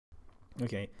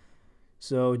Okay,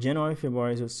 so January,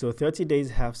 February, so 30 days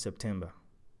have September.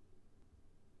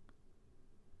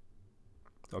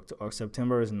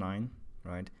 September is 9,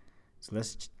 right? So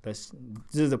let's this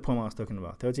is the point I was talking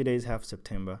about. 30 days have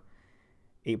September.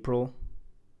 April.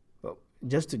 Well,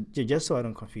 just so I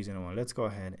don't confuse anyone, let's go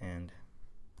ahead and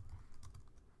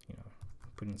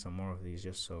put in some more of these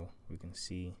just so we can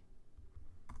see.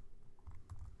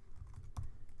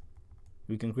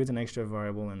 We can create an extra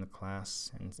variable in the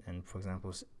class and for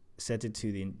example set it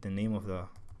to the name of the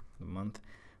month,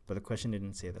 but the question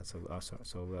didn't say that,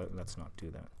 so let's not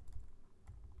do that.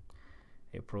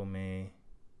 April, May,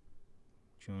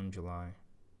 June, July.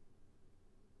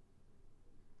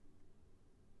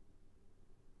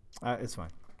 It's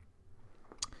fine.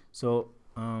 So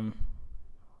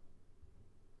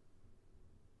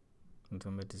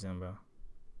November, December.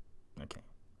 Okay.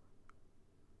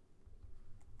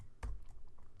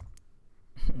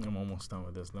 I'm almost done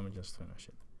with this. Let me just finish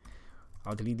it.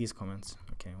 I'll delete these comments,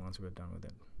 okay, once we're done with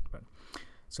it. But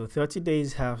so 30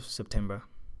 days have September,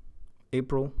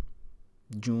 April,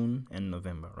 June, and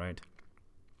November, right?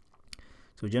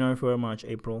 So January, February, March,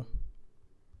 April,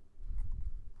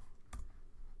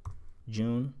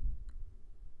 June,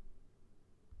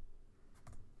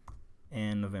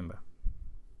 and November.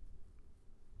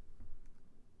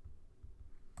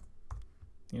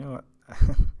 You know what?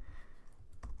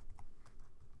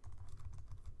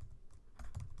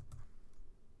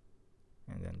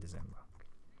 And then December.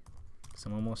 So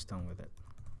I'm almost done with it.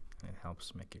 It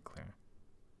helps make it clear.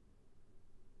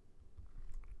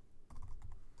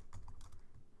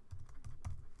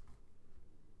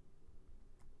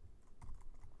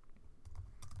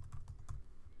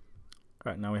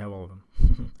 All right, now we have all of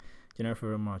them. January,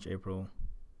 February, March, April,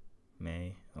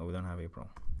 May. Oh, we don't have April.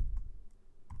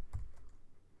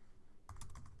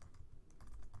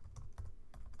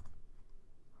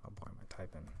 Oh boy, am I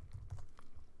typing?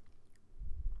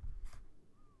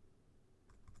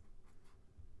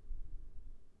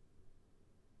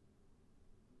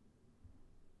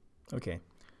 Okay,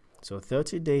 so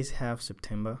 30 days have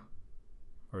September,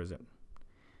 or is it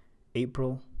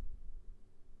April,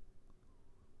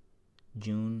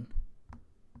 June,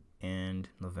 and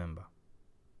November.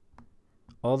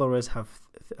 All the rest have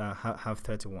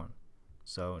 31.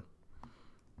 So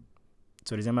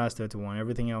December has 31.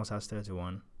 Everything else has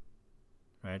 31,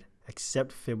 right?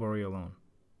 Except February alone,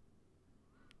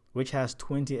 which has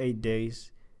 28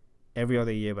 days every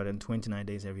other year, but then 29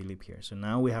 days every leap year. So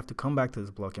now we have to come back to this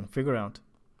block and figure out,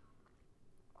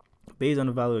 based on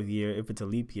the value of year, if it's a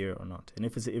leap year or not. And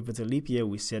if it's a leap year,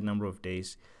 we set number of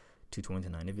days to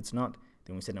 29. If it's not,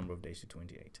 then we set number of days to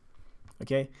 28.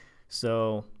 Okay,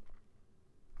 so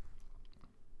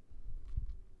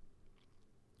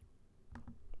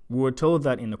we were told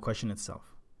that in the question itself.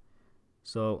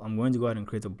 So I'm going to go ahead and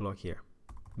create a block here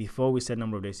before we set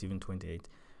number of days to even 28.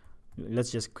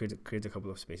 Let's just create a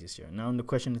couple of spaces here. Now in the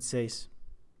question it says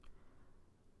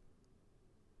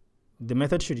the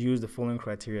method should use the following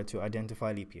criteria to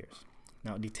identify leap years.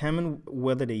 Now determine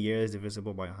whether the year is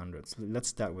divisible by 100. So let's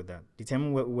start with that.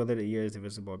 Determine whether the year is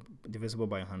divisible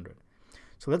by 100.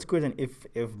 So let's create an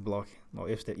if block, or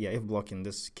if block in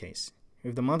this case.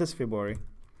 If the month is February,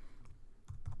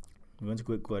 I'm going to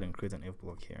go ahead and create an if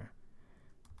block here.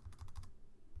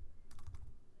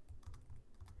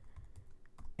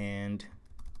 And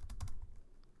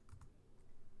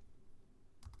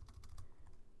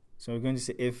so we're going to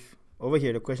say if over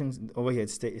here, the question over here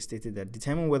is stated that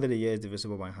determine whether the year is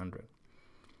divisible by 100.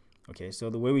 Okay, so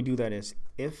the way we do that is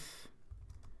if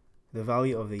the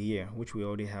value of the year, which we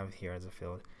already have here as a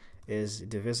field, is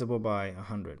divisible by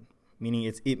 100, meaning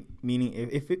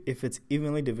if it's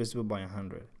evenly divisible by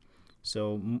 100.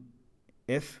 So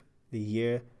if the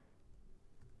year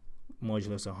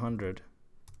modulus 100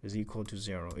 is equal to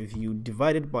 0, if you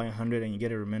divide it by 100 and you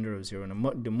get a remainder of 0, and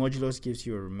the modulus gives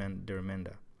you the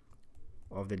remainder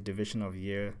of the division of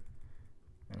year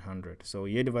and 100. So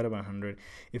year divided by 100,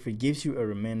 if it gives you a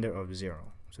remainder of 0,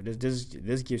 so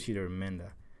this gives you the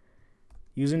remainder.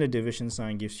 Using the division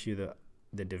sign gives you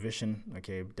the division,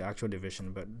 okay, the actual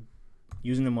division, but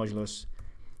using the modulus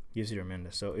gives you the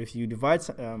remainder. So if you divide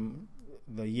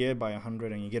the year by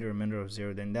 100 and you get a remainder of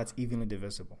 0, then that's evenly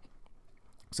divisible.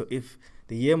 So if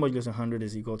the year modulus 100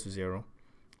 is equal to 0,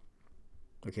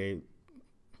 okay,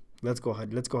 let's go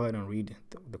ahead and read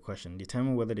the question.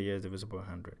 Determine whether the year is divisible by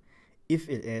 100. If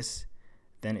it is,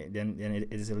 then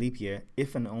it is a leap year.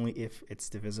 If and only if it's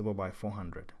divisible by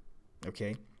 400.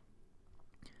 Okay.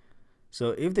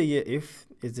 So if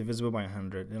it's divisible by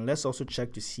 100, then let's also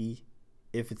check to see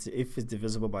if it's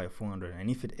divisible by 400. And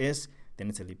if it is, then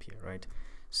it's a leap year, right?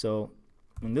 So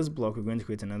in this block, we're going to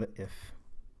create another if.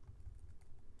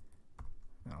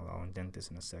 I'll indent this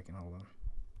in a second. Hold on.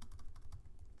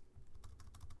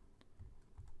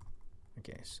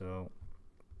 Okay, so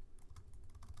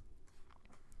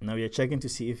now we are checking to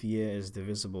see if year is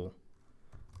divisible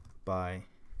by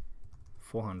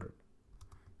 400.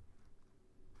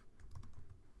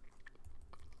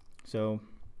 So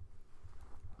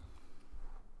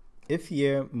if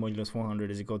year modulus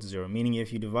 400 is equal to 0, meaning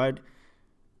if you divide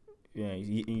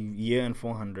year and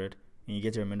 400 and you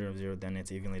get a remainder of 0, then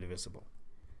it's evenly divisible.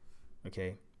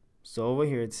 Okay, so over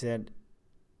here it said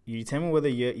you determine whether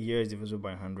year is divisible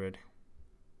by 100.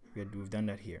 We've done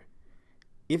that here.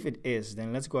 If it is,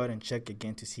 then let's go ahead and check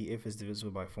again to see if it's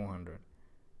divisible by 400.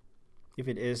 If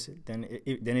it is, then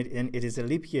it is a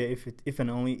leap year if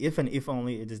and if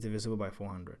only it is divisible by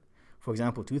 400. For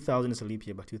example, 2000 is a leap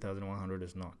year, but 2100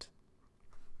 is not.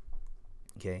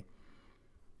 Okay.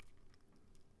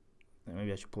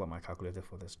 Maybe I should pull up my calculator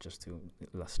for this just to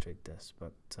illustrate this,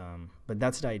 but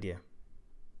that's the idea.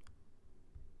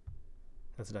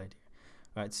 That's the idea.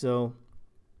 All right. So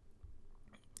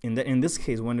in this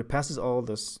case, when it passes all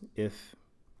this if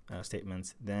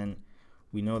statements, then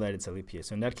we know that it's a leap year.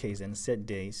 So in that case, then set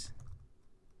days,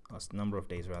 or number of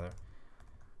days rather.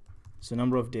 So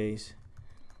number of days,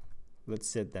 let's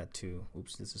set that to,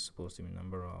 oops, this is supposed to be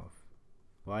number of,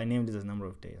 well, I named it as number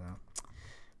of days, huh?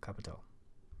 Capital.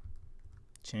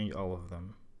 Change all of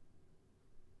them.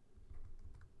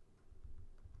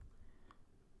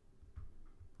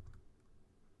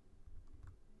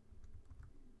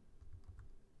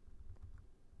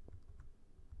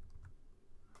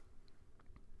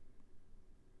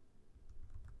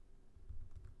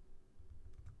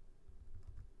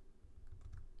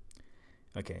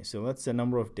 Okay, so let's set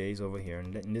number of days over here.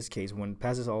 And in this case, when it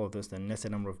passes all of this, then let's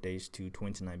set number of days to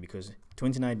 29, because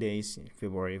 29 days in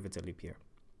February if it's a leap year.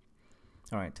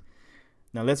 All right.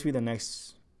 Now let's read the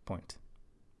next point.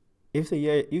 If the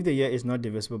year is not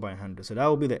divisible by 100, so that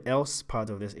will be the else part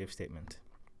of this if statement.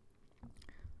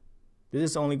 This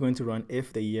is only going to run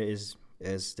if the year is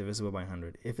divisible by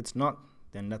 100. If it's not,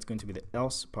 then that's going to be the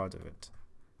else part of it.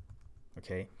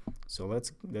 Okay. So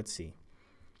let's see.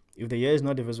 If the year is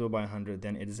not divisible by 100,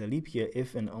 then it is a leap year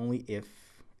if and only if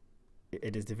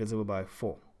it is divisible by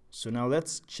 4. So now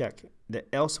let's check. The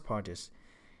else part is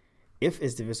if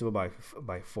it's divisible by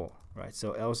 4, right?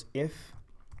 So else if.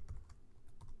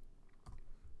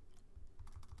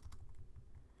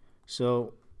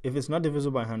 So if it's not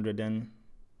divisible by 100, then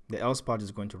the else part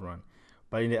is going to run.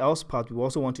 But in the else part, we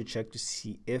also want to check to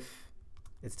see if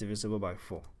it's divisible by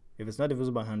 4. If it's not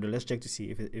divisible by 100, let's check to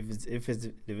see if it's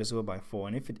divisible by 4.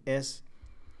 And if it is,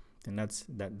 then that's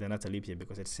a leap year,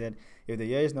 because it said if the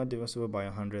year is not divisible by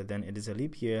 100, then it is a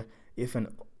leap year if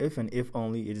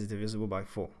only it is divisible by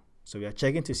 4. So we are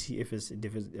checking to see if it's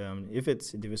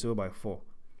divisible by 4.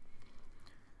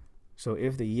 So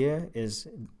if the year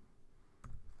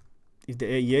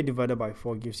divided by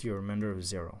 4 gives you a remainder of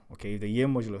 0, okay, if the year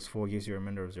modulus 4 gives you a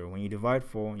remainder of 0, when you divide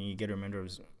 4 and you get a remainder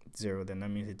of 0, then that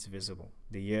means it's divisible.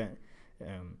 The year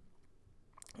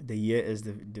is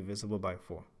divisible by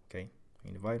 4. Okay,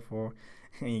 when you divide 4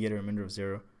 and you get a remainder of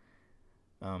 0,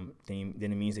 then it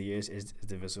means the year is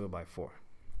divisible by 4.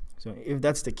 So if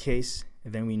that's the case,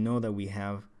 then we know that we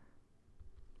have.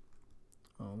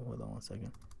 Oh, hold on one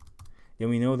second. Then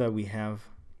we know that we have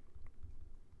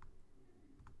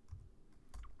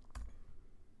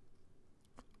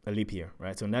a leap year,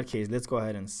 right? So in that case, let's go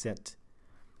ahead and set.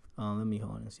 Let me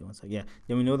hold on and see one second. Yeah,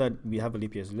 then we know that we have a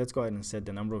leap year. So let's go ahead and set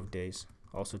the number of days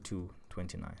also to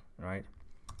 29, right?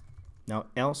 Now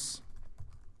else,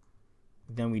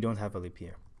 then we don't have a leap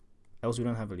year. Else we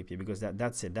don't have a leap year, because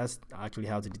that's it. That's actually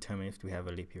how to determine if we have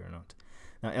a leap year or not.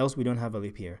 Now else we don't have a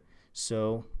leap year.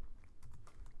 So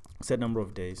set number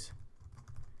of days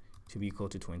to be equal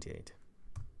to 28.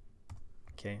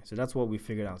 Okay, so that's what we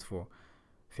figured out for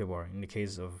February in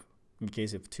case of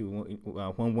 2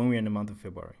 when we're in the month of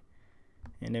February.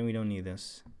 And then we don't need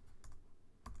this.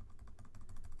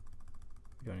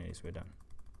 We don't need this. We're done.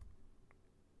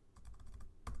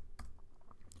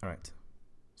 All right.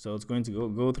 So it's going to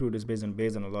go through this based on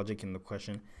the logic in the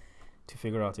question to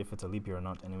figure out if it's a leap year or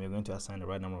not, and then we're going to assign the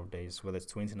right number of days, whether it's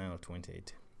 29 or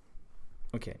 28.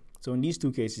 Okay. So in these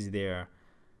two cases,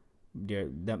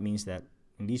 that means that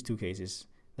in these two cases,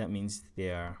 that means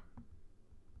that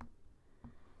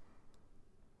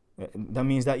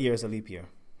year is a leap year.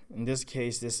 In this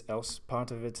case, this else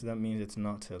part of it, that means it's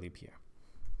not a leap year.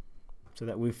 So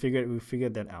that we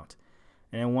figured that out.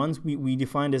 And then once we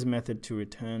define this method to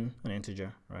return an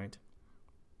integer, right?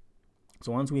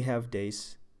 So once we have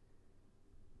days,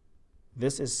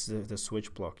 this is the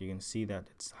switch block. You can see that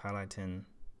it's highlighting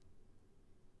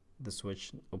the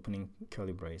switch, opening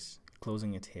curly brace,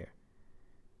 closing it here.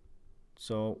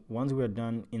 So once we're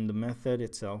done in the method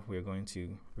itself, we're going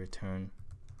to return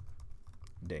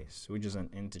days, which is an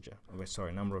integer.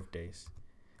 Sorry, number of days,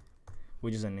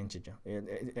 which is an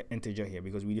integer here,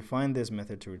 because we defined this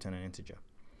method to return an integer.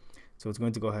 So it's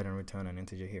going to go ahead and return an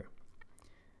integer here.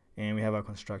 And we have our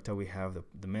constructor, we have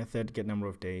the method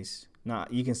getNumberOfDays. Now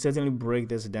you can certainly break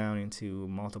this down into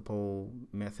multiple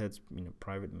methods,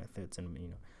 private methods,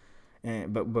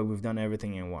 and but we've done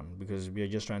everything in one because we are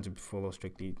just trying to follow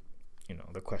strictly,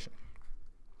 the question.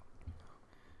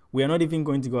 We are not even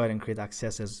going to go ahead and create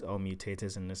accessors or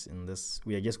mutators in this.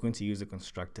 We are just going to use the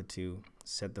constructor to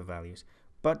set the values.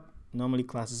 But normally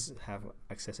classes have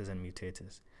accessors and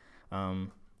mutators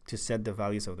to set the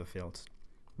values of the fields.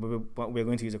 But we're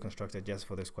going to use a constructor just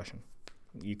for this question.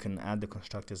 You can add the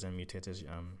constructors and mutators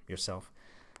yourself.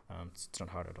 It's not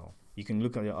hard at all. You can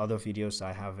look at the other videos.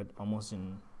 I have it almost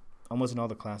in all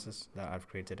the classes that I've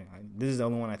created. This is the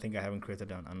only one I think I haven't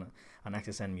created an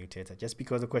access and mutator, just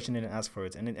because the question didn't ask for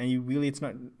it, and you really it's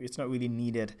not really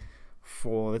needed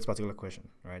for this particular question,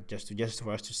 right? Just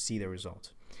for us to see the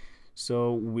result.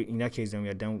 So in that case, then we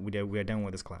are done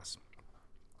with this class.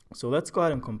 So let's go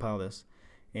ahead and compile this.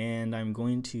 And I'm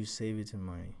going to save it in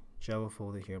my Java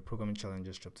folder here, Programming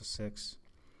Challenges Chapter 6.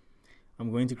 I'm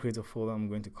going to create a folder. I'm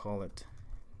going to call it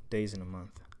Days in a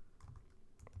Month.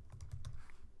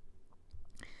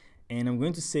 And I'm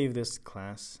going to save this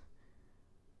class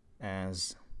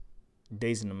as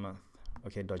Days in a Month,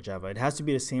 okay, .java. It has to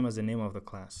be the same as the name of the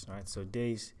class, right? So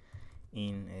Days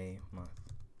in a Month,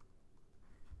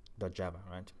 .java,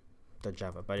 right?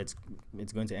 .java, but it's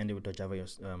going to end it with .java,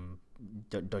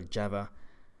 .java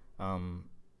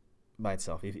by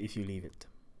itself if you leave it.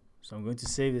 So I'm going to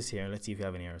save this here. Let's see if you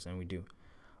have any errors, and we do.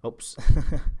 Oops.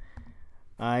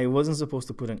 I wasn't supposed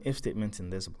to put an if statement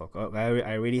in this block.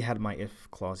 I already had my if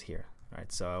clause here,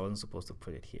 right? So I wasn't supposed to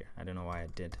put it here. I don't know why I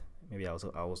did. Maybe I was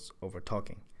over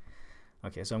talking.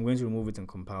 Okay, so I'm going to remove it and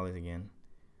compile it again.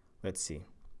 Let's see.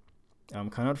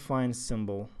 Cannot find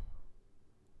symbol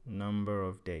number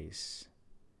of days.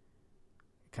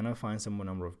 Cannot find symbol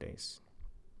number of days.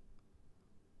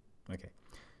 Okay,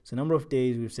 so number of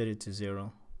days, we've set it to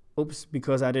 0. Oops,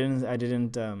 because I didn't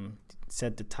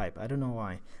set the type. I don't know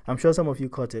why. I'm sure some of you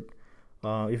caught it,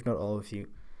 if not all of you.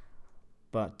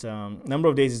 But number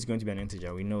of days is going to be an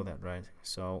integer. We know that, right?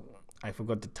 So I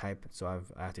forgot to type, so I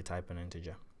have to type an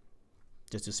integer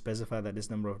just to specify that this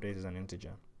number of days is an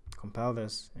integer. Compile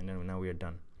this, and then now we are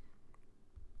done.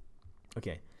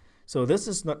 Okay, so this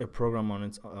is not a program on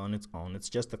its own. It's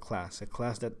just a class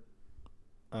that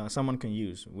someone can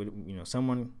use.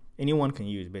 Anyone can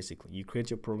use. Basically, you create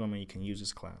your program and you can use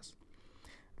this class.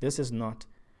 This is not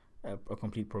a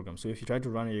complete program. So if you try to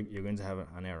run it, you're going to have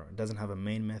an error. It doesn't have a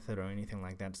main method or anything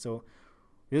like that. So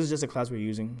this is just a class we're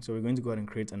using. So we're going to go ahead and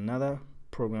create another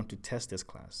program to test this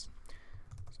class.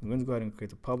 So I'm going to go ahead and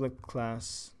create a public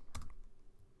class,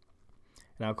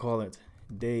 and I'll call it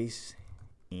Days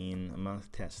in a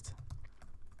Month Test.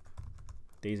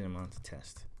 Days in a Month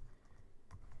Test.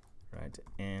 Right,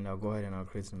 and I'll go ahead and I'll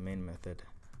create the main method.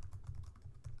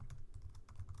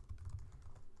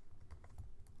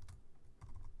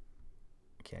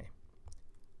 Okay.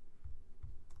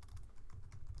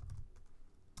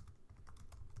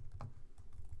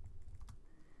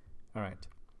 All right.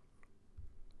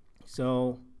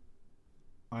 So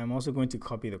I'm also going to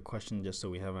copy the question just so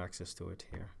we have access to it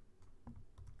here.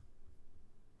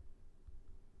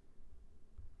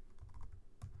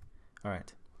 All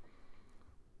right.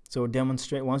 So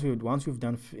demonstrate once we've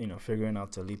done figuring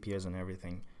out the leap years and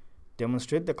everything.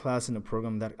 Demonstrate the class in the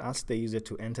program that asks the user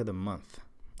to enter the month.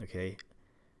 Okay.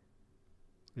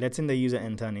 Letting the user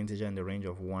enter an integer in the range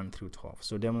of 1 through 12.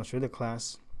 So demonstrate the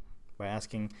class by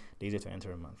asking the user to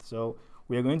enter a month. So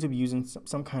we are going to be using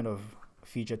some kind of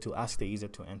feature to ask the user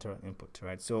to enter an input,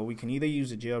 right? So we can either use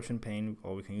the JOption pane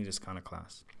or we can use this kind of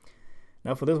class.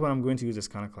 Now for this one, I'm going to use this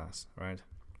kind of class, right?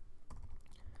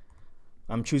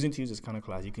 I'm choosing to use this kind of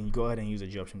class. You can go ahead and use the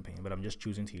JOption pane, but I'm just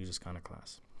choosing to use this kind of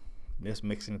class. Just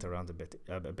mixing it around a bit.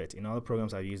 In other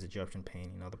programs, I've used the JOption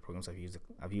pane. In other programs, I've used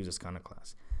this kind of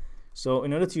class. So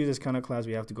in order to use this kind of class,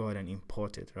 we have to go ahead and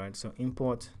import it, right? So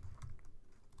import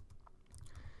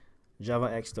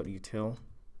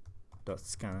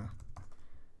javax.util.scanner.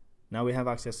 Now we have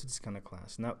access to this kind of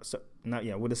class. Now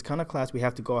with this kind of class, we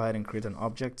have to go ahead and create an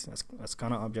object, a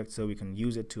scanner object, so we can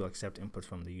use it to accept input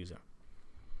from the user.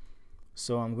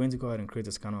 So I'm going to go ahead and create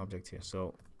a scanner object here.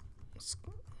 So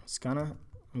scanner,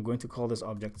 I'm going to call this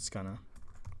object scanner.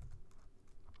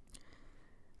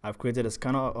 I've created a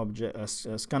scanner object,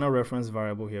 a scanner reference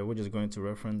variable here, which is going to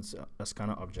reference a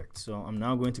scanner object. So I'm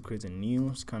now going to create a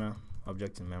new scanner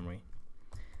object in memory.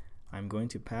 I'm going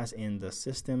to pass in the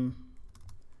system.in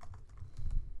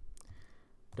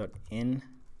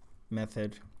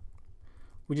method,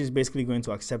 which is basically going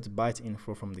to accept byte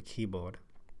info from the keyboard.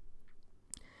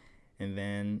 And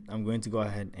then I'm going to go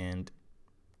ahead and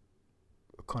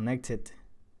connect it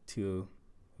to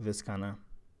the scanner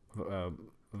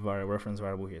reference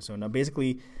variable here. So now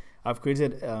basically I've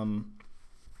created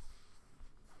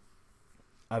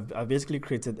I've basically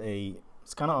created a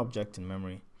scanner object in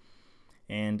memory,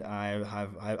 and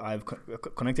I've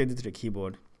connected it to the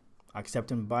keyboard,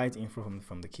 accepting byte info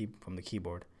from the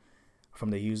keyboard from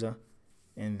the user,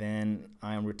 and then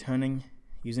I am returning,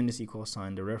 using this equal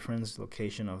sign, the reference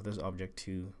location of this object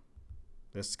to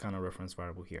this scanner reference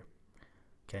variable here.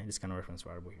 Okay, this scanner reference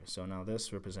variable here. So now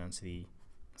this represents the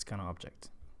scanner object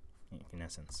in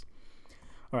essence.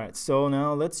 All right, so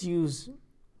now let's use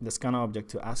the scanner object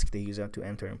to ask the user to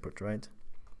enter input, right?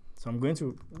 So I'm going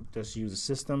to just use the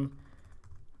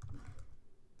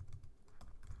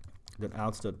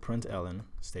system.out.println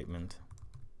statement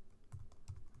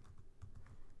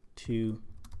to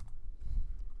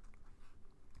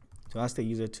ask the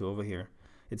user to, over here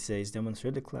it says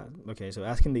demonstrate the class. Okay, so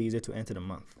asking the user to enter the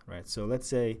month, right? So let's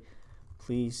say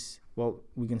please, well,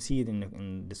 we can see it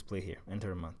in display here,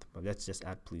 enter a month, but let's just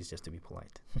add please just to be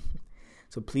polite.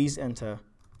 So please enter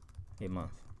a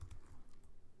month,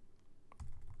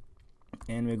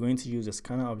 and we're going to use a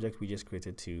scanner object we just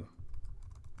created to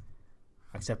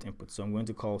accept input. So I'm going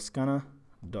to call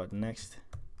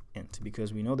scanner.nextInt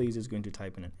because we know the user is going to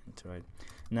type in an int, right?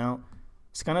 Now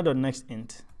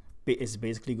scanner.nextInt is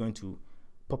basically going to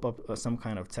pop up some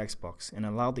kind of text box and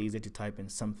allow the user to type in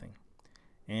something,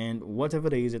 and whatever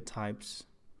the user types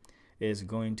is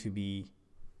going to be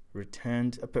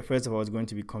returned. First of all, it's going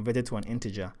to be converted to an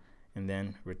integer and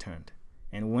then returned,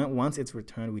 and once it's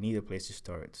returned, we need a place to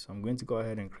store it. So I'm going to go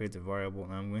ahead and create a variable,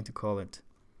 and I'm going to call it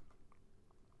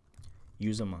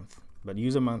user month, but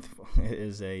user month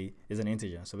is an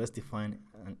integer, so let's define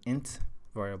an int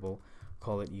variable,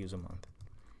 call it user month.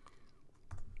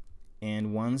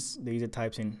 And once the user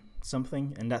types in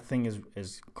something and that thing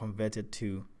is converted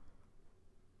to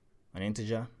an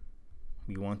integer,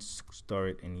 we want to store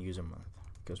it in user month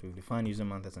because we've defined user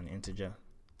month as an integer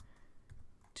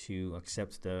to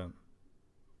accept the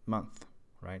month,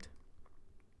 right?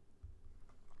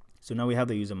 So now we have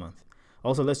the user month.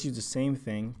 Also, let's use the same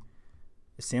thing,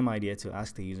 the same idea, to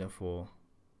ask the user for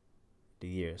the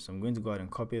year. So I'm going to go ahead and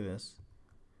copy this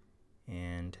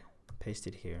and paste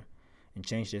it here, and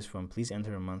change this from please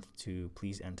enter a month to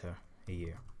please enter a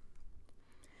year.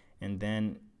 And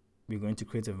then we're going to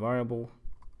create a variable.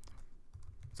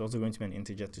 It's also going to be an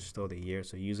integer to store the year,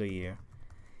 so user year.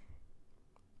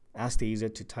 Ask the user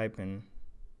to type in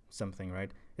something,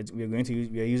 right? We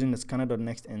are using the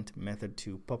scanner.nextInt method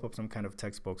to pop up some kind of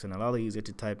text box and allow the user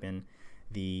to type in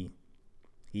the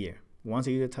year. Once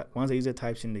the user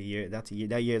types in the year, that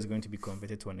year is going to be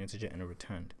converted to an integer and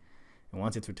returned. And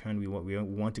once it's returned, we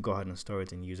want to go ahead and store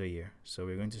it in user year. So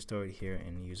we're going to store it here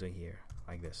in user year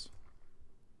like this.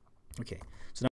 Okay, so now